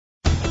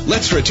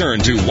Let's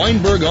return to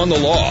Weinberg on the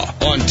Law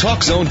on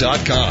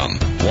TalkZone.com.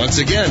 Once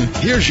again,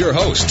 here's your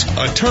host,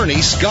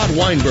 Attorney Scott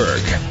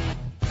Weinberg.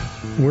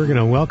 We're going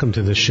to welcome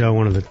to the show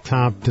one of the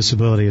top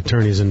disability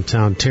attorneys in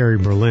town, Terry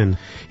Berlin.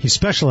 He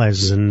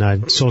specializes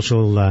in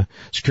social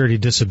security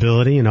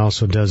disability and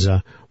also does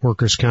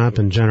workers' comp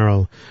and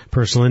general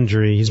personal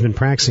injury. He's been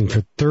practicing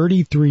for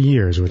 33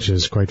 years, which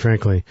is, quite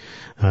frankly,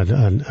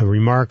 a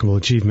remarkable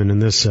achievement in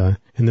this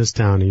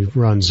town. He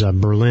runs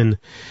Berlin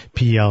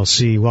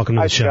PLC. Welcome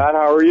to the show. Hi, Scott.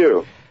 How are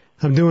you?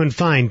 I'm doing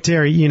fine.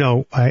 Terry,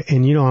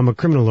 I'm a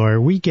criminal lawyer.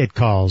 We get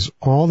calls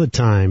all the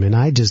time, and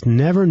I just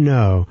never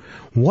know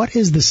what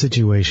is the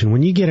situation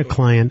when you get a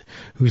client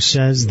who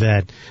says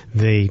that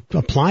they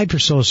applied for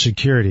Social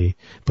Security,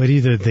 but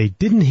either they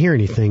didn't hear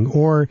anything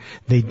or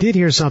they did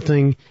hear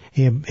something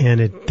and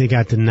they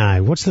got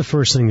denied. What's the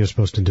first thing they're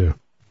supposed to do?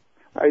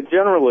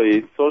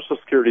 Generally, Social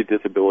Security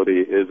disability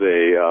is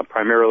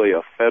primarily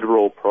a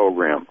federal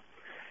program,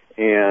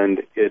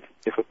 and if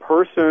a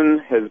person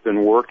has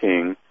been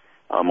working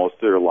most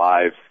of their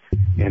lives,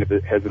 and if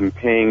it has been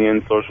paying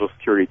in Social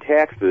Security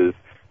taxes,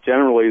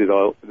 generally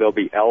they'll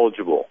be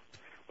eligible.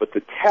 But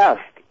the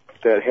test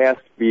that has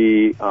to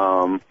be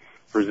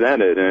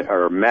presented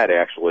or met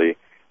actually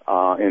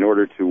in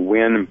order to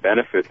win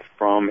benefits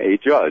from a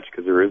judge,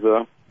 because there is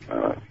a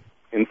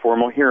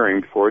informal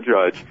hearing before a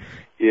judge,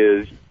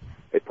 is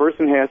a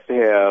person has to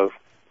have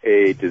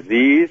a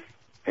disease,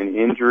 an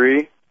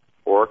injury,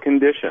 or a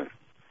condition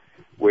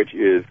which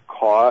is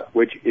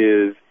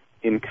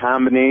in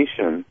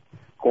combination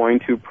going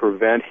to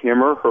prevent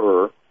him or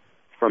her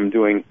from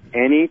doing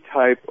any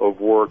type of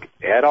work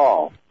at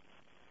all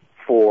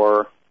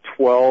for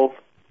 12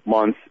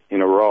 months in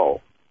a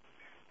row.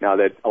 Now,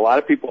 that a lot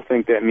of people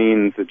think that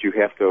means that you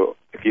have to,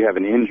 if you have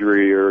an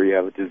injury or you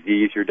have a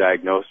disease you're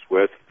diagnosed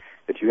with,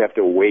 that you have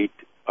to wait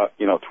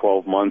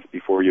 12 months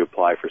before you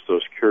apply for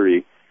Social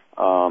Security.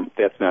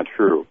 That's not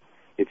true.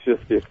 It's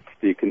just if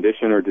the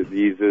condition or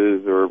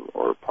diseases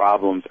or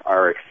problems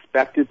are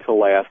expected to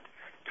last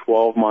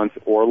 12 months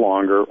or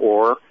longer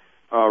or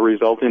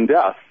result in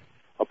death,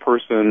 a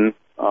person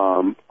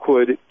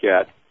could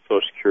get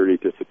Social Security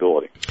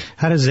disability.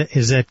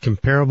 Is that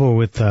comparable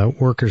with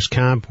workers'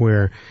 comp,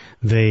 where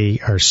they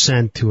are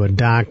sent to a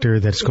doctor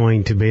that's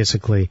going to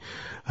basically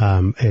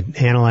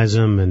analyze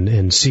them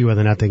and see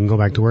whether or not they can go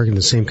back to work in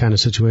the same kind of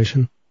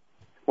situation?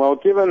 Well,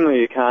 given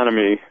the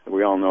economy that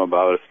we all know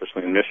about,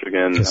 especially in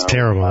Michigan, it's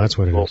terrible. That's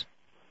what it is.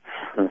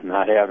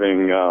 Not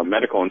having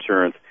medical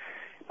insurance.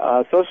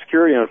 Social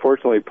Security,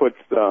 unfortunately, puts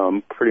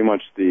pretty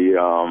much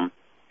the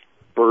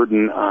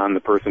burden on the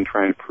person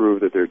trying to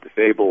prove that they're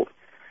disabled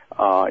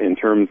in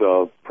terms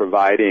of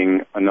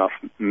providing enough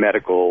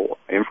medical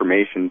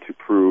information to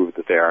prove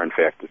that they are, in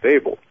fact,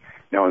 disabled.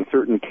 Now, in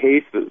certain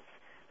cases,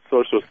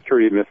 Social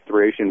Security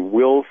Administration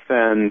will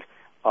send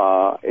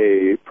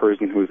a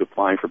person who's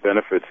applying for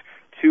benefits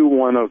to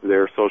one of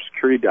their Social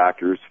Security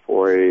doctors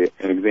for an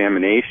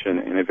examination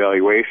and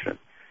evaluation.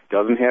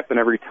 Doesn't happen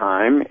every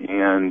time,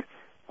 and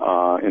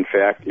in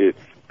fact, it's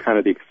kind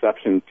of the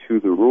exception to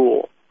the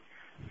rule.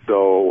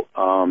 So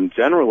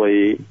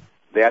generally,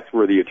 that's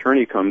where the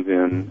attorney comes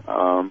in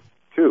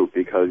too,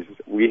 because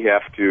we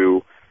have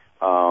to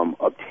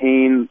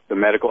obtain the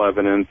medical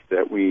evidence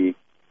that we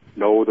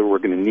know that we're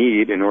going to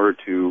need in order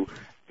to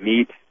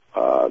meet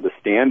the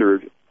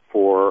standard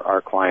for our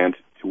client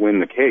to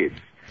win the case.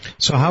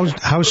 So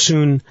how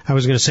soon, I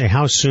was going to say,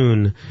 how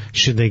soon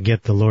should they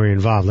get the lawyer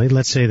involved?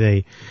 Let's say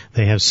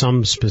they have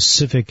some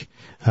specific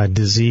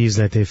disease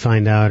that they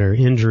find out or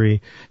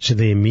injury. Should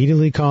they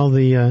immediately call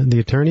the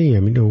attorney? I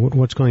mean,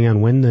 what's going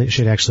on? When they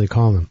should actually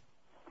call them?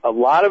 A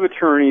lot of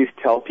attorneys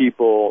tell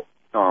people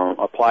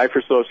apply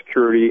for Social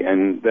Security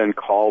and then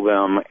call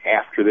them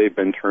after they've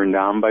been turned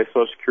down by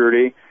Social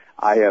Security.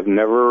 I have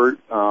never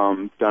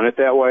done it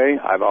that way.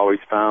 I've always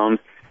found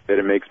that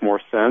it makes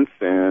more sense,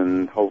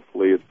 and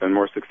hopefully it's been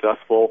more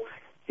successful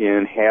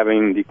in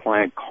having the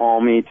client call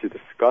me to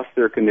discuss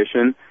their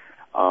condition,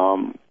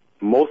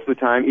 most of the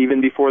time even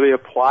before they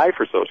apply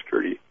for Social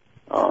Security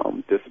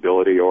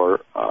disability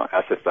or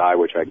SSI,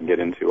 which I can get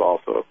into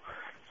also.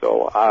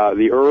 So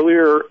the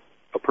earlier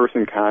a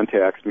person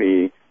contacts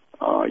me,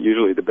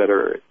 usually the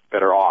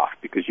better off,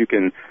 because you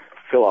can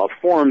fill out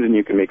forms and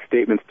you can make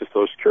statements to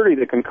Social Security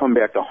that can come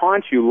back to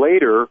haunt you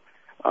later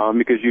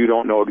because you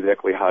don't know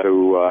exactly how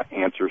to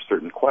answer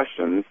certain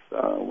questions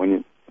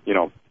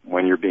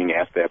when you're being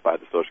asked that by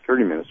the Social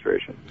Security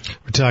Administration.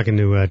 We're talking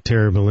to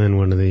Terry Berlin,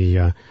 one of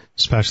the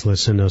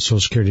specialists in Social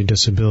Security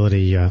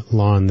disability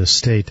law in the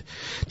state.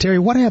 Terry,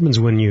 what happens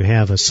when you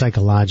have a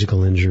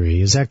psychological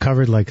injury? Is that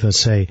covered, like, let's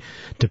say,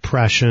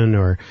 depression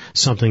or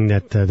something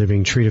that they're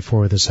being treated for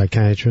with a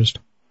psychiatrist?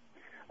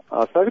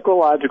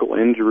 Psychological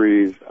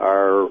injuries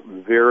are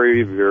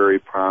very, very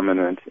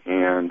prominent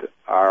and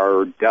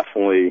are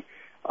definitely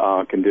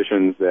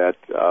conditions that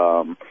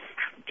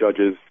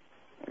judges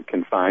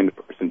can find a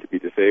person to be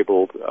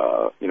disabled,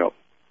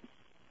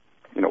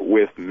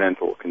 with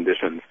mental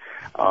conditions.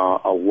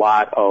 A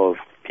lot of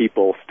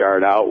people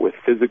start out with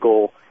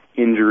physical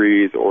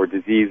injuries or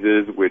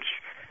diseases which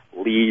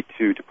lead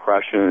to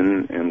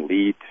depression and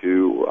lead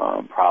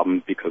to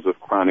problems because of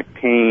chronic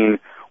pain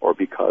or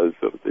because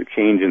of the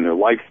change in their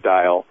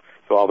lifestyle.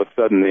 So all of a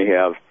sudden they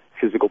have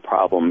physical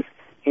problems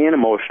and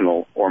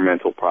emotional or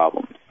mental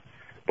problems.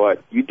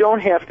 But you don't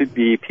have to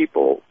be,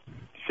 people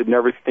should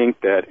never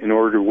think that in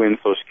order to win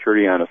Social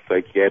Security on a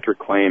psychiatric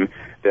claim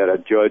that a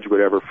judge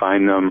would ever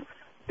find them,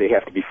 they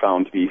have to be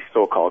found to be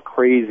so-called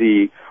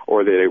crazy,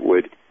 or that it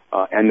would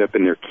end up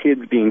in their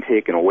kids being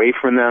taken away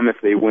from them if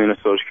they win a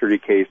Social Security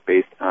case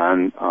based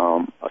on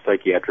a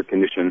psychiatric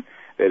condition.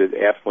 That is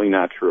absolutely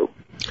not true.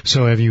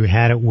 So have you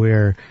had it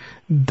where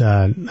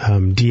the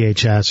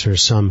DHS or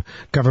some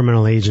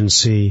governmental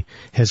agency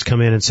has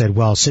come in and said,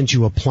 well, since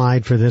you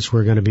applied for this,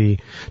 we're going to be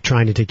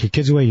trying to take your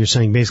kids away? You're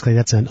saying basically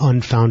that's an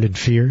unfounded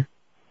fear?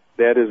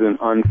 That is an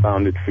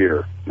unfounded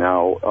fear.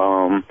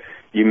 Now,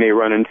 you may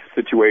run into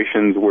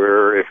situations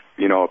where if,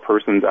 a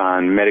person's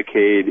on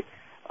Medicaid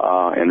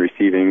and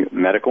receiving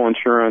medical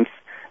insurance,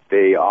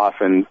 they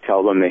often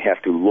tell them they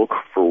have to look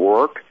for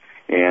work,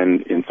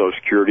 and in Social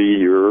Security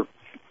you're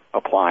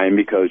applying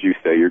because you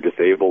say you're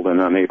disabled and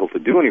unable to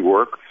do any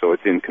work, so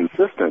it's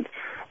inconsistent.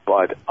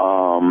 But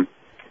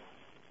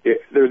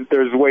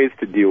there's ways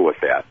to deal with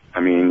that.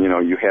 I mean,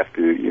 you have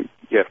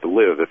to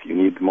live. If you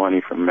need the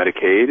money from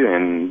Medicaid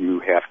and you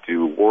have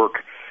to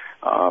work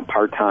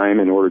part-time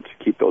in order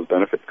to keep those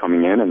benefits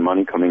coming in and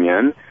money coming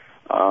in,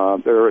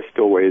 there are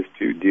still ways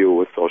to deal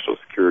with Social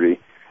Security.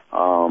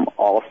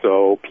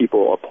 Also,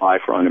 people apply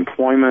for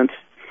unemployment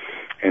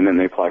and then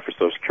they apply for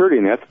Social Security,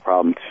 and that's a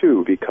problem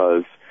too,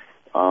 because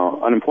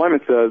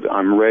unemployment says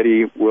I'm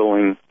ready,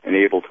 willing, and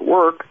able to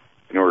work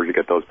in order to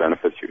get those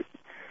benefits.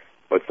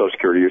 But Social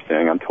Security, you're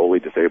saying I'm totally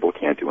disabled,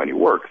 can't do any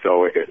work.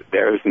 So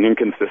there's an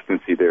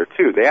inconsistency there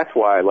too. That's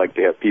why I like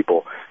to have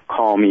people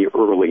call me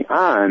early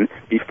on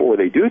before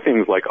they do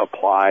things like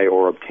apply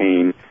or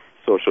obtain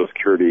Social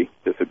Security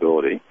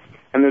disability.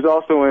 And there's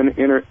also an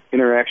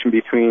interaction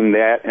between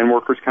that and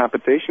workers'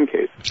 compensation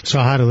cases. So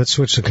let's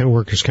switch to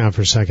workers' comp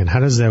for a second. How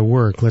does that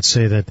work? Let's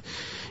say that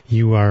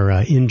you are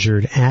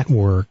injured at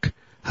work,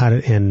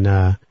 and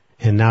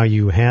now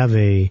you have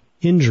a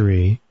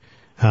injury.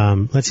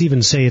 Let's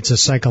even say it's a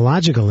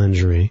psychological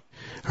injury.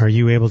 Are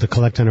you able to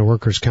collect on a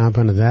workers' comp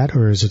under that,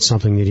 or is it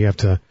something that you have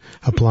to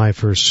apply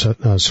for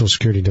Social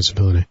Security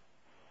disability?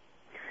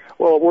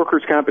 Well,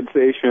 workers'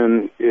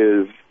 compensation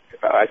is,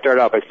 I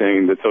started out by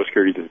saying that Social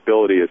Security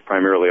disability is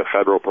primarily a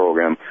federal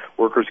program.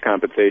 Workers'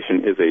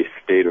 compensation is a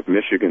state of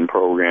Michigan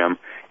program.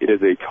 It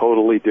is a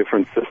totally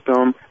different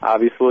system.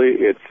 Obviously,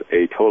 it's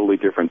a totally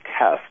different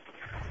test.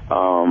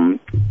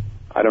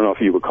 I don't know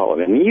if you would call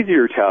it an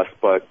easier test,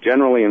 but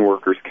generally in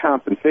workers'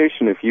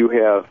 compensation, if you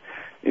have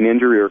an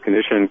injury or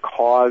condition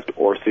caused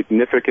or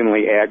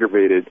significantly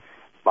aggravated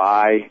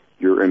by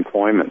your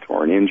employment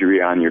or an injury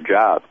on your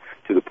job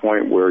to the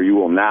point where you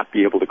will not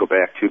be able to go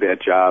back to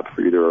that job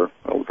for either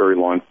a very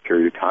long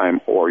period of time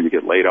or you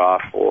get laid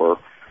off or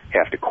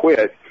have to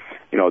quit,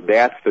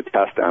 that's the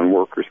test on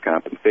workers'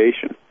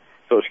 compensation.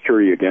 Social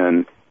Security,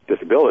 again,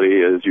 disability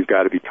is you've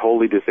got to be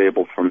totally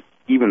disabled from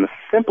even the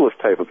simplest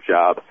type of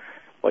job,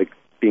 like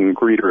being a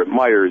greeter at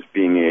Myers,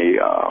 being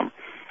a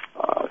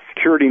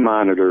security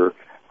monitor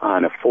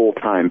on a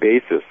full-time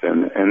basis,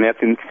 and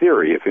that's in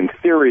theory. If in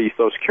theory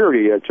Social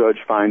Security, a judge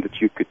finds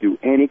that you could do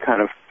any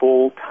kind of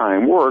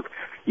full-time work,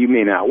 you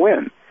may not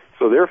win.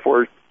 So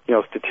therefore,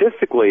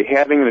 statistically,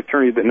 having an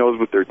attorney that knows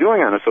what they're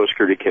doing on a Social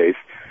Security case,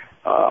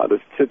 the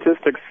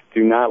statistics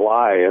do not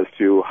lie as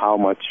to how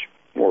much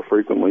more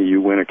frequently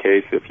you win a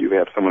case if you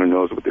have someone who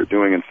knows what they're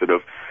doing instead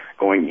of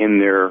going in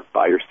there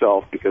by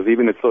yourself, because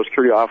even at Social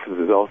Security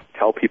offices, they'll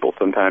tell people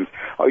sometimes,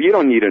 oh, you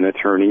don't need an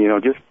attorney, you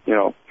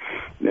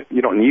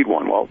don't need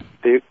one. Well,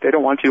 they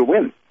don't want you to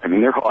win. I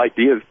mean, their whole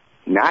idea is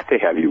not to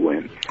have you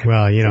win.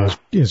 Well,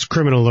 as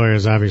criminal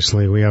lawyers,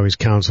 obviously, we always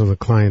counsel the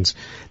clients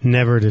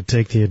never to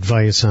take the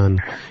advice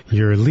on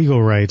your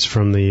legal rights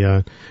from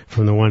the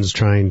ones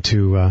trying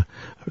to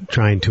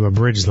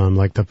abridge them,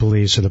 like the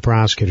police or the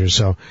prosecutors.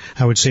 So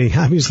I would say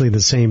obviously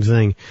the same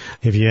thing.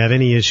 If you have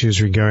any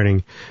issues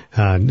regarding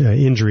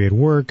injury at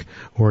work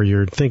or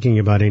you're thinking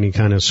about any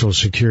kind of Social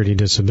Security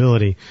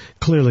disability,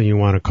 clearly you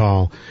want to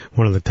call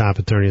one of the top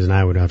attorneys, and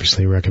I would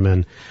obviously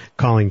recommend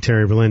calling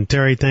Terry Berlin.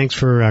 Terry, thanks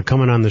for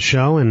coming on the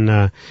show,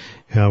 and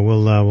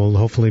we'll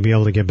hopefully be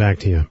able to get back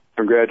to you.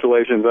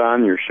 Congratulations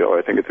on your show.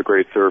 I think it's a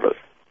great service.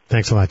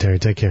 Thanks a lot, Terry.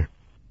 Take care.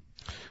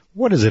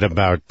 What is it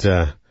about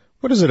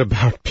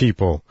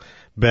people,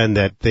 Ben,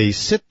 that they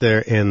sit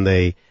there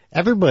and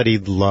everybody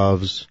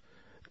loves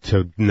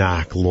to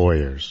knock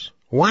lawyers?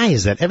 Why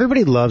is that?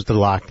 Everybody loves to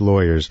knock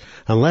lawyers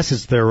unless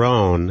it's their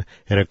own,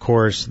 and of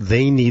course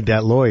they need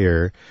that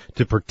lawyer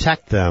to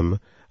protect them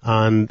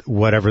on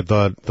whatever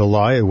the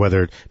law,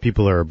 whether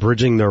people are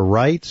abridging their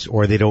rights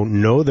or they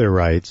don't know their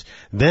rights.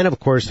 Then of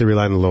course they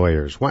rely on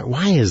lawyers.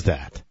 Why is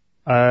that?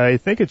 I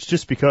think it's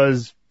just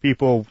because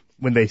people,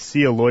 when they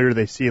see a lawyer,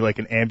 they see like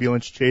an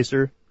ambulance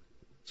chaser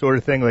sort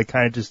of thing, like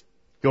kind of just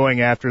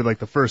going after like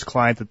the first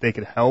client that they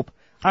could help.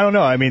 I don't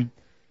know. I mean,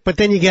 But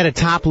then you get a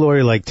top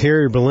lawyer like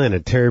Terry Berlin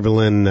at Terry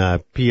Berlin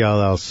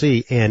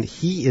PLLC, and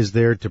he is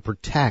there to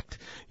protect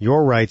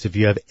your rights if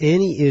you have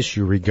any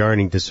issue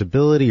regarding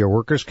disability or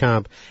workers'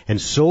 comp.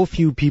 And so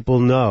few people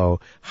know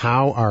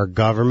how our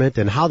government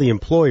and how the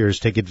employers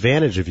take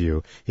advantage of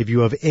you if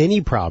you have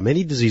any problem,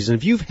 any disease. And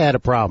if you've had a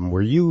problem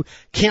where you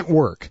can't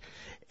work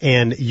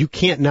and you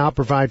can't now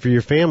provide for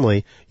your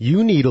family,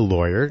 you need a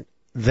lawyer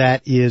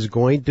that is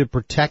going to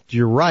protect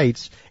your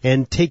rights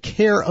and take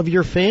care of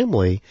your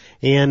family.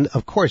 And,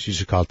 of course, you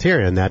should call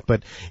Terry on that,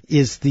 but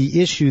is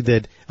the issue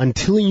that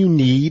until you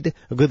need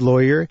a good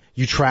lawyer,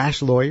 you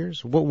trash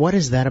lawyers? What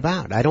is that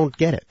about? I don't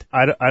get it.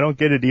 I don't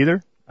get it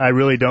either. I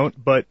really don't.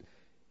 But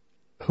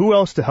who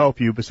else to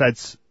help you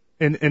besides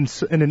in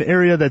an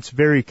area that's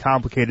very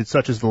complicated,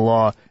 such as the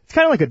law? It's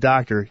kind of like a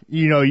doctor.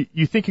 You know,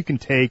 you think you can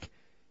take,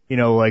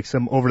 like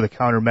some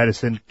over-the-counter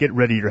medicine, get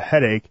rid of your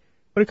headache,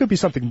 but it could be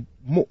something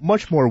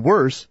much more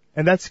worse,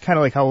 and that's kind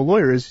of like how a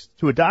lawyer is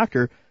to a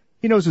doctor.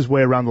 He knows his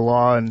way around the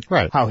law and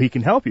how he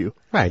can help you.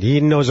 Right.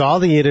 He knows all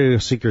the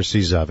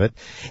idiosyncrasies of it.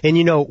 And,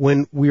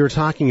 when we were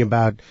talking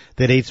about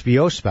that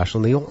HBO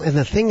special, and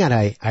the thing that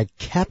I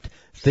kept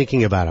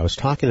thinking about, I was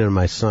talking to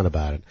my son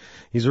about it.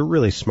 He's a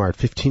really smart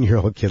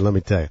 15-year-old kid, let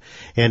me tell you.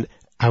 And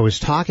I was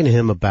talking to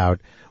him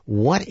about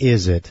what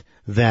is it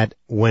that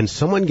when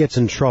someone gets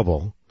in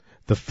trouble,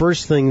 the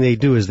first thing they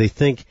do is they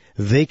think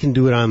they can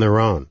do it on their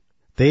own.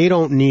 They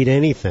don't need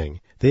anything.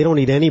 They don't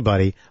need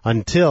anybody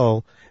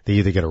until they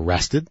either get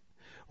arrested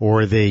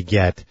or they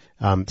get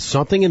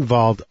something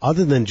involved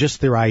other than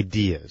just their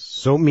ideas.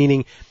 So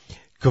meaning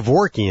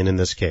Kevorkian in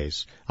this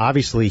case,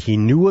 obviously he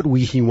knew what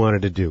he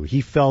wanted to do.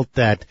 He felt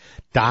that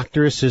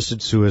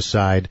doctor-assisted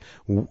suicide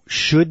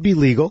should be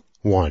legal,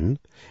 one,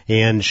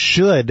 and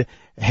should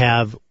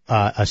have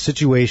a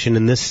situation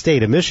in this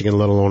state of Michigan,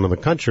 let alone in the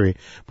country,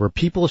 where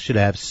people should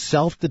have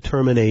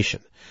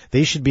self-determination.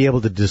 They should be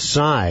able to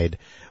decide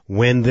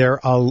when they're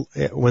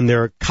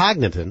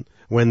cognizant,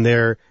 when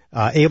they're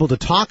able to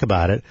talk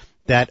about it,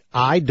 that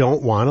I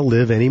don't want to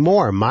live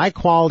anymore. My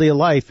quality of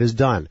life is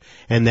done.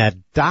 And that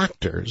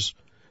doctors,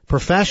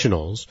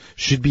 professionals,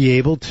 should be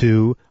able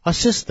to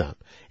assist them.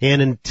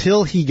 And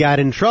until he got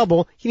in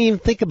trouble, he didn't even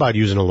think about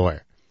using a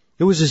lawyer.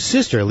 It was his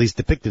sister, at least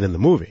depicted in the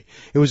movie.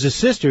 It was his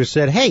sister who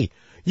said, hey,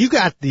 you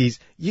got these,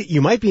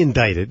 you might be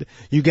indicted.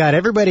 You got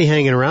everybody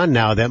hanging around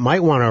now that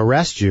might want to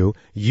arrest you.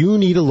 You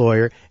need a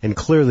lawyer. And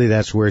clearly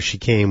that's where she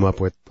came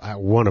up with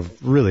one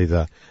of really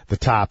the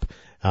top,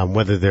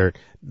 whether they're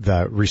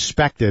the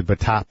respected but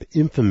top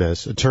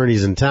infamous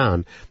attorneys in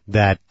town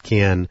that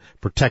can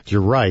protect your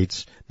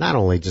rights, not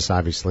only just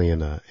obviously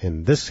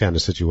in this kind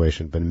of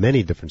situation, but in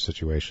many different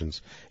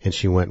situations. And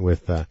she went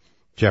with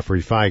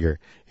Geoffrey Fieger.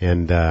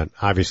 And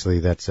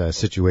obviously that's a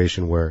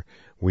situation where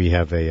we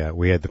had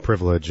the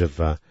privilege of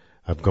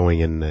going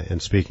in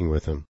and speaking with him.